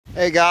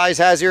Hey guys,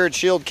 Haz here at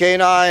Shield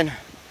Canine,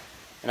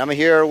 and I'm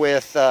here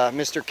with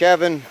Mr.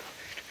 Kevin,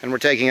 and we're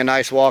taking a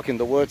nice walk in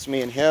the woods,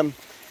 me and him.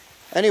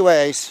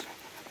 Anyways,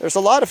 there's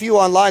a lot of you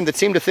online that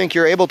seem to think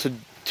you're able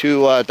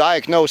to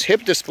diagnose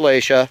hip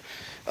dysplasia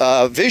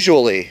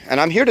visually,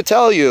 and I'm here to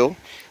tell you,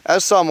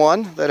 as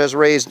someone that has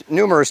raised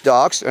numerous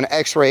dogs and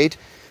x-rayed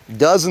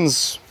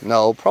dozens,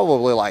 no,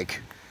 probably like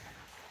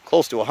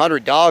close to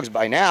 100 dogs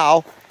by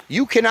now,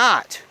 you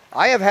cannot.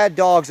 I have had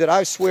dogs that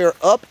I swear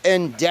up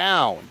and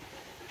down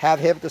have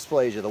hip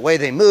dysplasia. The way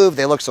they move,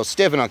 they look so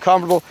stiff and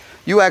uncomfortable.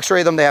 You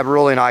x-ray them, they have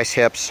really nice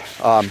hips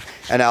and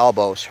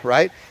elbows,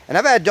 right? And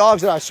I've had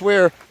dogs that I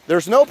swear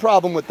there's no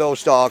problem with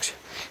those dogs,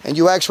 and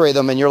you x-ray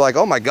them and you're like,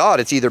 oh my God,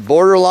 it's either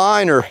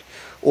borderline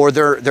or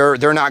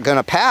they're not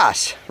gonna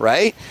pass,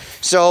 right?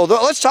 So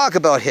let's talk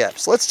about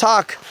hips. Let's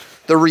talk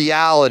the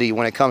reality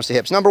when it comes to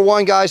hips. Number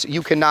one, guys,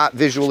 you cannot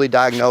visually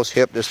diagnose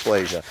hip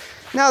dysplasia.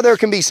 Now, there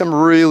can be some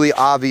really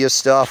obvious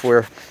stuff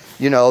where,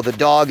 you know, the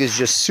dog is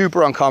just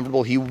super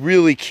uncomfortable. He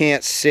really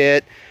can't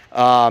sit.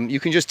 You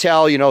can just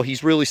tell, you know,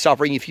 he's really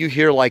suffering. If you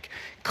hear like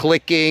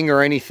clicking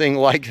or anything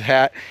like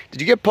that.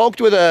 Did you get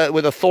poked with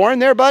a thorn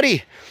there,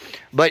 buddy?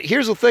 But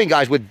here's the thing,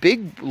 guys, with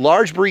big,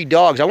 large breed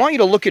dogs, I want you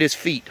to look at his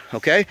feet,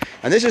 okay?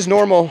 And this is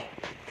normal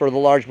for the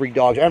large breed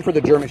dogs and for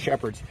the German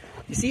Shepherds.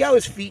 You see how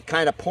his feet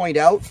kind of point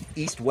out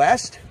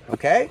east-west,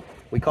 okay?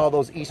 We call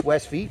those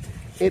east-west feet.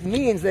 It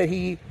means that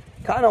he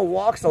kind of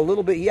walks a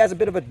little bit, he has a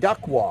bit of a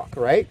duck walk,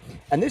 right?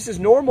 And this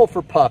is normal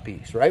for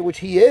puppies, right? Which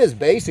he is,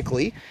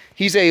 basically.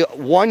 He's a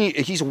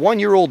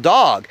one-year-old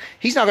dog.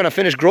 He's not going to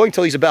finish growing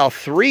till he's about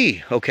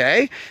 3,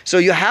 okay? So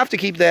you have to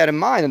keep that in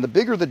mind. And the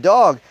bigger the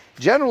dog,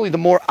 generally the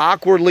more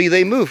awkwardly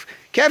they move.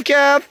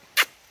 Kev,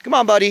 come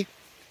on, buddy,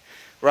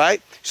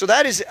 right? So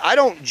that is, I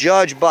don't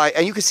judge by,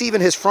 and you can see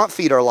even his front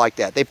feet are like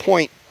that. They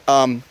point,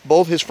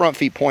 both his front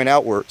feet point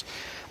outwards.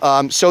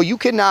 So you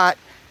cannot,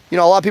 you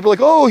know, a lot of people are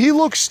like, oh, he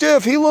looks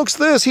stiff, he looks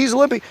this, he's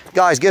limping.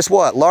 Guys, guess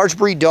what? Large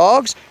breed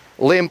dogs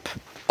limp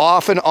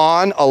off and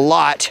on a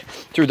lot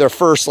through their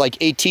first like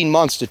 18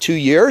 months to 2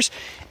 years.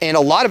 And a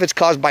lot of it's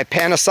caused by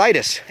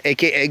panositis,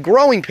 aka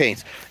growing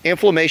pains,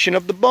 inflammation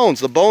of the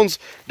bones. The bones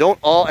don't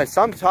all, and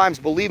sometimes,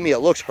 believe me, it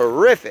looks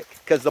horrific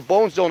because the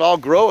bones don't all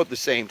grow at the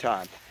same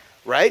time,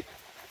 right?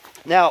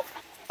 Now,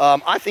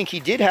 I think he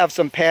did have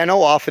some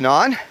pano off and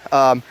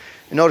on.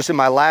 Notice in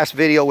my last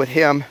video with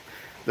him,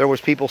 there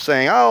was people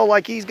saying, oh,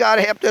 like he's got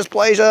hip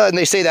dysplasia. And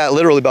they say that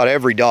literally about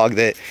every dog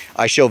that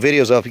I show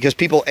videos of, because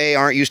people, A,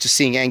 aren't used to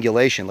seeing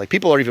angulation. Like,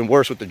 people are even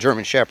worse with the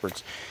German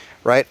Shepherds,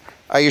 right?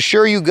 I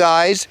assure you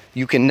guys,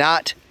 you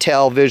cannot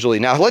tell visually.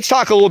 Now, let's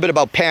talk a little bit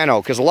about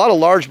pano, because a lot of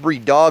large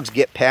breed dogs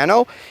get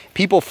pano.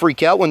 People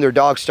freak out when their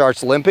dog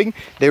starts limping.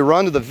 They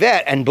run to the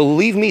vet, and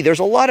believe me, there's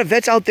a lot of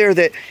vets out there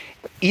that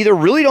either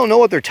really don't know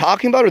what they're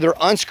talking about or they're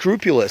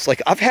unscrupulous.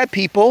 Like, I've had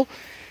people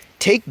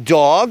take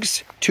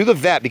dogs to the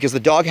vet because the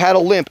dog had a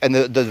limp, and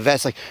the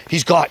vet's like,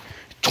 he's got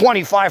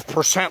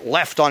 25%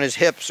 left on his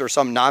hips or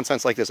some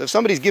nonsense like this. If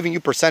somebody's giving you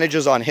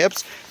percentages on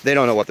hips, they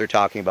don't know what they're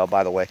talking about,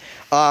 by the way.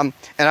 And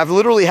I've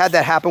literally had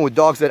that happen with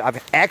dogs that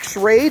I've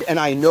x-rayed, and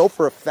I know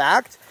for a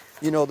fact,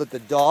 you know, that the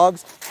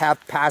dogs have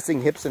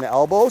passing hips and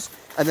elbows,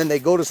 and then they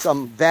go to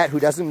some vet who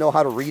doesn't know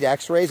how to read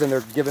x-rays, and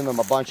they're giving them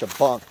a bunch of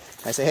bunk.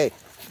 And I say, hey,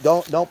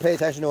 don't pay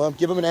attention to him.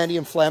 Give him an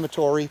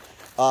anti-inflammatory,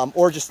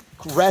 or just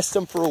rest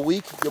him for a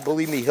week. You'll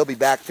believe me, he'll be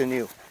back to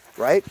new,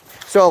 right?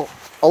 So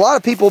a lot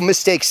of people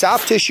mistake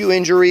soft tissue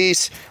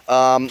injuries,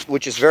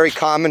 which is very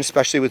common,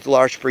 especially with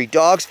large breed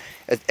dogs,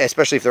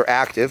 especially if they're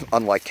active,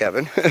 unlike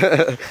Kevin,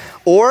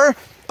 or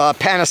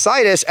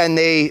panositis, and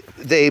they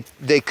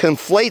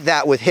conflate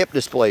that with hip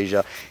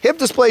dysplasia. Hip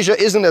dysplasia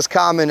isn't as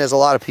common as a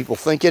lot of people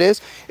think it is.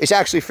 It's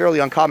actually fairly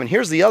uncommon.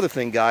 Here's the other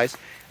thing, guys.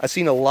 I've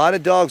seen a lot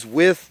of dogs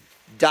with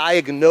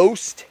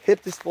diagnosed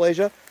hip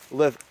dysplasia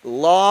live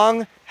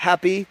long,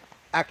 happy,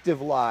 active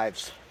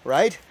lives,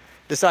 right?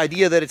 This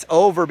idea that it's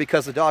over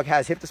because the dog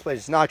has hip dysplasia,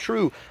 it's not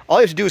true. All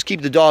you have to do is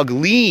keep the dog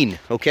lean,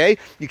 okay?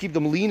 You keep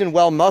them lean and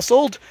well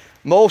muscled.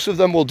 Most of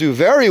them will do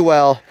very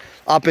well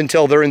up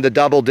until they're in the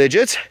double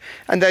digits,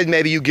 and then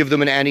maybe you give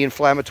them an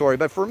anti-inflammatory.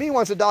 But for me,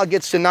 once a dog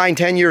gets to 9,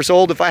 10 years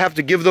old, if I have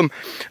to give them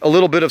a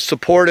little bit of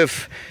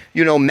supportive,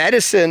 you know,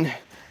 medicine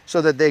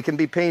so that they can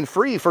be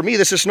pain-free, for me,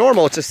 this is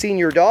normal. It's a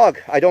senior dog.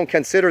 I don't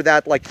consider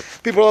that, like,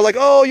 people are like,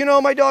 oh, you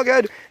know, my dog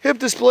had hip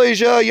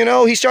dysplasia, you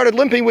know, he started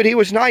limping when he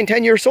was 9,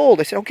 10 years old.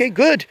 I said, okay,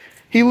 good.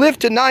 He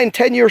lived to 9,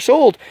 10 years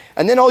old.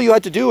 And then all you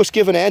had to do was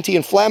give an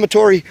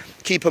anti-inflammatory,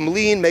 keep him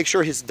lean, make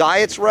sure his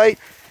diet's right,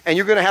 and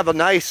you're gonna have a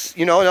nice,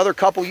 you know, another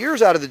couple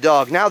years out of the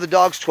dog. Now the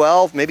dog's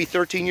 12, maybe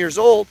 13 years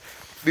old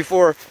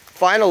before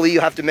finally you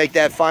have to make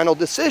that final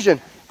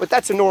decision. But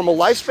that's a normal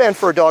lifespan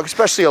for a dog,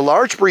 especially a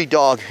large breed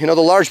dog. You know,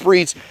 the large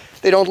breeds,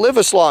 they don't live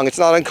as long. It's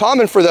not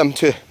uncommon for them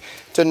to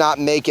not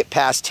make it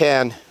past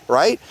 10,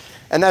 right?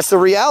 And that's the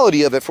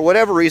reality of it. For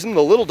whatever reason,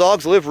 the little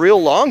dogs live real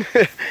long,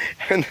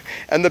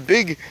 and the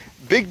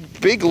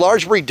big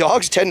large breed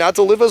dogs tend not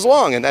to live as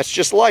long, and that's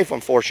just life,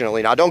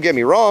 unfortunately. Now, don't get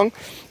me wrong.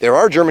 There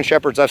are German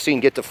Shepherds I've seen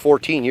get to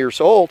 14 years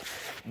old,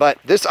 But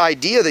this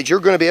idea that you're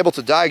going to be able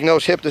to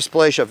diagnose hip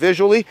dysplasia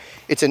visually,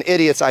 it's an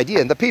idiot's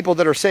idea. And the people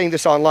that are saying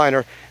this online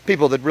are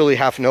people that really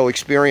have no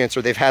experience,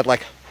 or they've had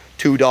like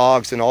 2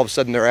 dogs and all of a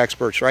sudden they're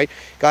experts, right?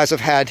 Guys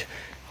have had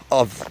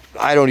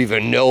I don't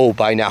even know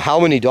by now how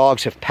many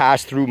dogs have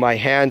passed through my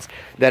hands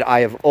that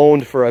I have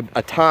owned for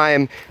a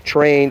time,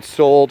 trained,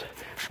 sold,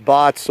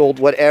 bought, sold,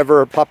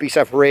 whatever, puppies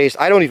have raised.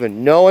 I don't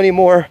even know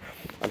anymore.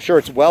 I'm sure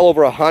it's well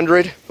over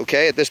 100,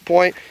 okay, at this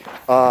point,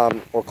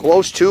 or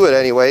close to it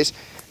anyways.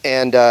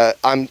 And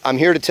I'm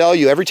here to tell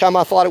you, every time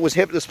I thought it was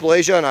hip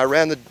dysplasia and I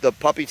ran the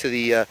puppy to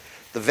the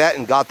vet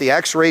and got the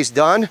x-rays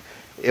done,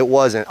 it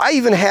wasn't. I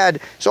even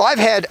had, so I've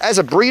had, as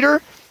a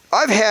breeder,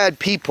 I've had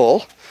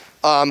people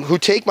who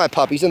take my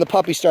puppies and the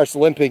puppy starts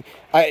limping.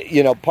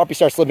 Puppy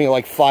starts limping at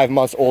like 5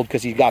 months old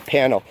because he got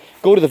pano.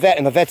 Go to the vet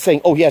and the vet's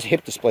saying, oh, he has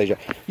hip dysplasia.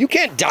 You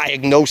can't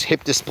diagnose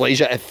hip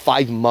dysplasia at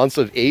 5 months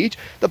of age.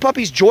 The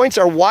puppy's joints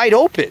are wide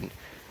open.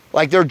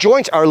 Like, their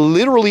joints are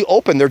literally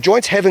open. Their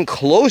joints haven't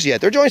closed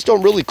yet. Their joints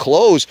don't really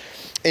close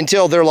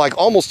until they're like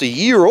almost a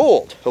year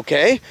old,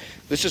 okay?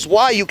 This is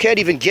why you can't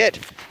even get,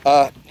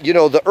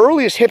 the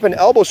earliest hip and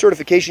elbow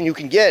certification you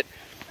can get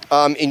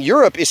in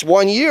Europe is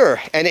 1 year,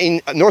 and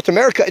in North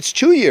America it's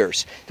 2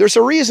 years. There's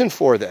a reason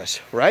for this,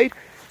 right?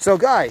 So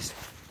guys,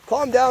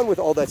 calm down with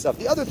all that stuff.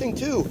 The other thing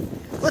too,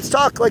 let's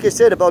talk, like I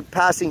said, about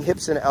passing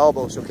hips and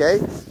elbows, okay?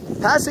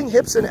 Passing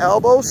hips and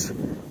elbows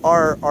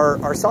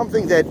are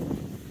something that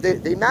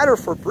they matter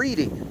for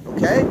breeding,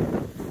 okay?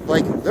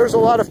 Like, there's a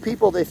lot of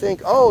people, they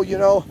think,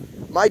 oh,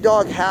 my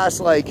dog has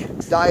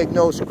like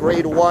diagnosed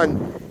grade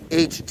 1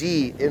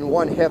 HD in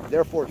one hip,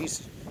 therefore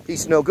he's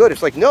no good.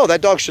 It's like, no,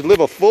 that dog should live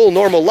a full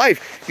normal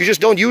life. You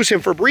just don't use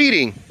him for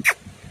breeding.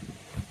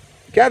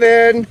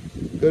 Kevin,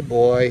 good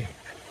boy.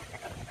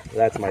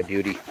 That's my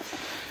beauty.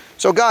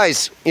 So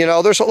guys,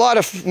 there's a lot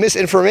of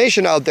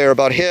misinformation out there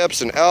about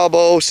hips and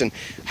elbows and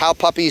how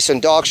puppies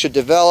and dogs should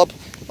develop.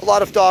 A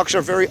lot of dogs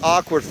are very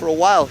awkward for a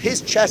while.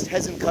 His chest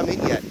hasn't come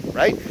in yet,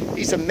 right?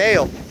 He's a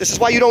male. This is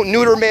why you don't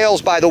neuter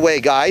males, by the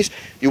way, guys.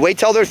 You wait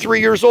till they're 3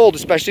 years old,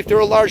 especially if they're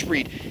a large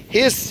breed.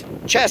 His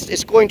chest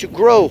is going to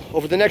grow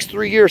over the next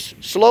 3 years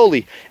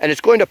slowly, and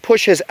it's going to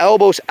push his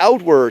elbows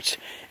outwards,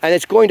 and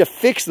it's going to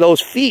fix those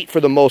feet for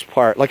the most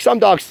part. Like, some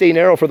dogs stay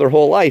narrow for their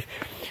whole life,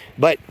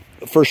 but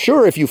for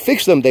sure, if you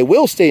fix them, they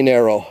will stay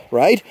narrow,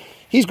 right?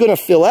 He's going to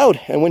fill out,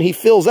 and when he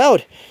fills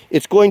out,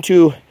 it's going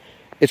to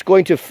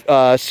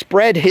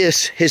spread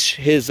his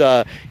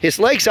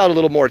legs out a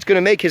little more. It's going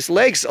to make his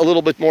legs a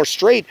little bit more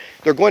straight.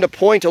 They're going to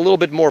point a little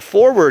bit more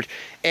forward,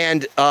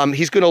 and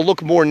he's going to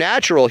look more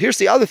natural. Here's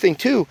the other thing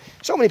too.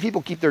 So many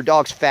people keep their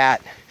dogs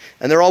fat,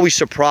 and they're always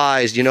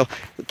surprised,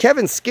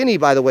 Kevin's skinny,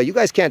 by the way. You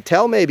guys can't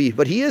tell maybe,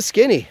 but he is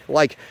skinny.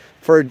 Like,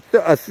 for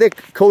a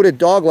thick-coated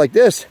dog like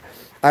this,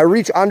 I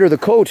reach under the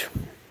coat,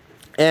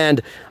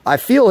 and I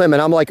feel him,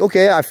 and I'm like,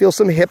 okay, I feel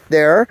some hip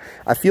there.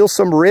 I feel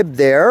some rib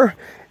there.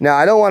 Now,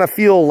 I don't want to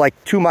feel like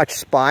too much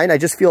spine. I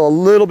just feel a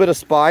little bit of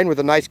spine with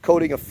a nice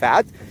coating of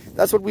fat.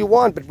 That's what we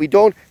want, but we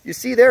don't. You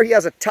see there, he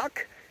has a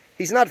tuck.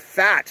 He's not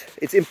fat.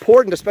 It's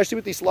important, especially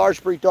with these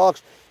large breed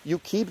dogs, you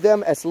keep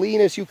them as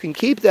lean as you can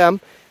keep them,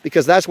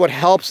 because that's what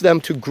helps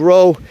them to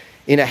grow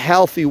in a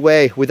healthy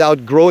way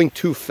without growing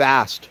too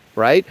fast,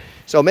 right?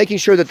 So making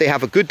sure that they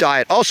have a good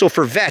diet. Also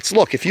for vets,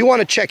 look, if you want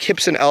to check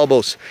hips and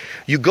elbows,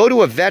 you go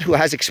to a vet who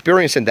has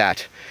experience in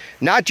that.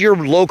 Not your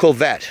local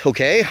vet,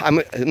 okay? I'm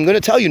going to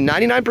tell you,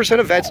 99%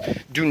 of vets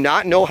do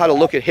not know how to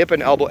look at hip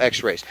and elbow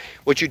x-rays.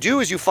 What you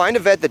do is you find a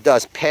vet that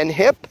does pen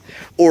hip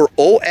or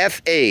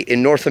OFA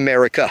in North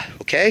America,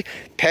 okay?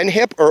 Pen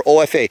hip or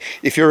OFA.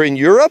 If you're in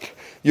Europe,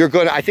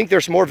 I think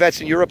there's more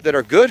vets in Europe that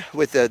are good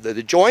with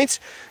the joints.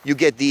 You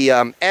get the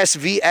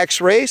SV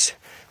x-rays,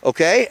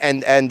 okay,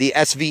 and the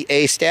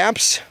SVA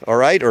stamps, all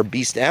right, or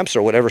B stamps,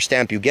 or whatever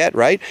stamp you get,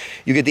 right?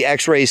 You get the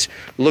x-rays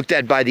looked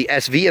at by the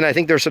SV, and I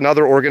think there's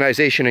another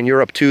organization in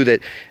Europe too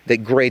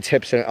that grades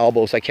hips and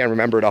elbows. I can't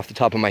remember it off the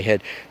top of my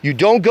head. You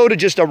don't go to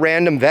just a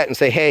random vet and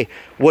say, hey,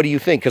 what do you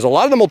think? Because a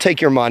lot of them will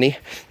take your money,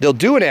 they'll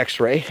do an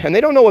x-ray, and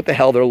they don't know what the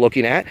hell they're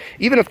looking at,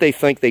 even if they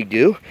think they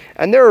do,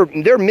 and they're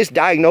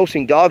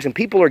misdiagnosing dogs, and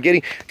people are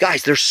getting,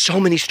 guys, there's so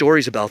many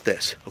stories about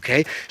this,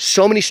 okay?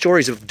 So many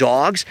stories of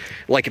dogs,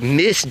 like,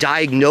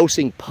 misdiagnosing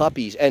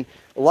puppies, and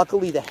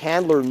luckily the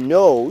handler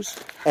knows,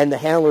 and the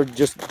handler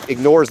just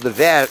ignores the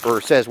vet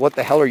or says, what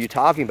the hell are you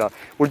talking about?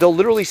 Where they'll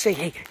literally say,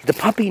 hey, the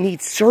puppy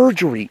needs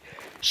surgery.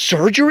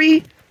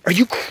 Surgery? Are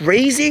you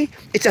crazy?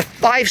 It's a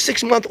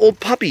 5-6 month old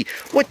puppy.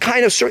 What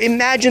kind of surgery?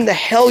 Imagine the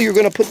hell you're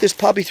going to put this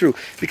puppy through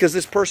because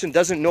this person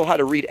doesn't know how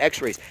to read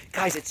x-rays.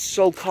 Guys, it's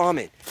so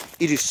common.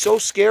 It is so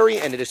scary,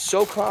 and it is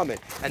so common.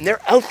 And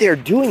they're out there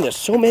doing this.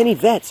 So many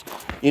vets,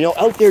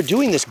 out there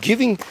doing this,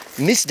 giving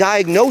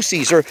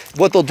misdiagnoses. Or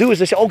what they'll do is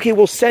they say, okay,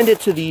 we'll send it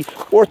to the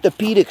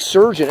orthopedic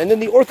surgeon. And then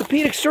the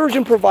orthopedic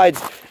surgeon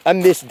provides a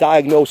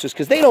misdiagnosis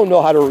because they don't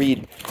know how to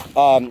read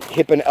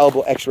hip and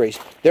elbow x-rays.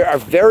 There are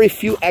very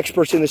few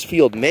experts in this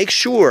field. Make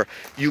sure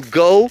you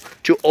go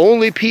to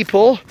only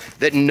people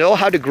that know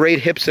how to grade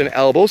hips and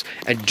elbows,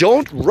 and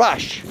don't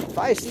rush. If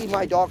I see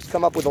my dogs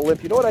come up with a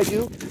limp, you know what I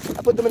do?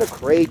 I put them in a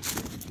crate.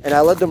 and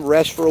I let them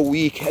rest for a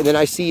week, and then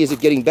I see, is it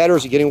getting better,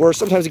 is it getting worse?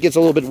 Sometimes it gets a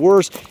little bit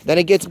worse, then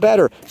it gets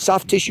better.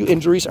 Soft tissue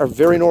injuries are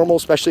very normal,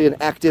 especially in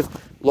active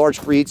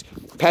large breeds.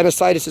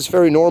 Appendicitis is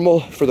very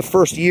normal for the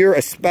first year,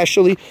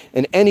 especially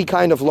in any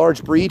kind of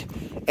large breed,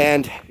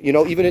 and you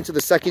know, even into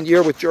the second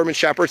year with German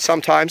Shepherds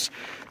sometimes.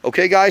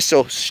 Okay guys,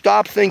 so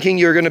stop thinking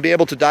you're going to be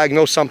able to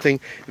diagnose something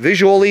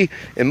visually.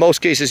 In most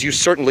cases, you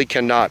certainly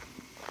cannot.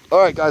 All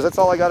right guys, that's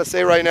all I got to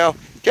say right now.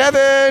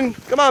 Kevin,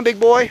 come on big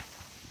boy.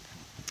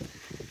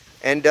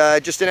 And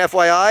just an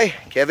FYI,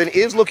 Kevin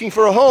is looking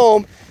for a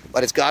home,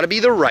 but it's got to be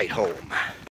the right home.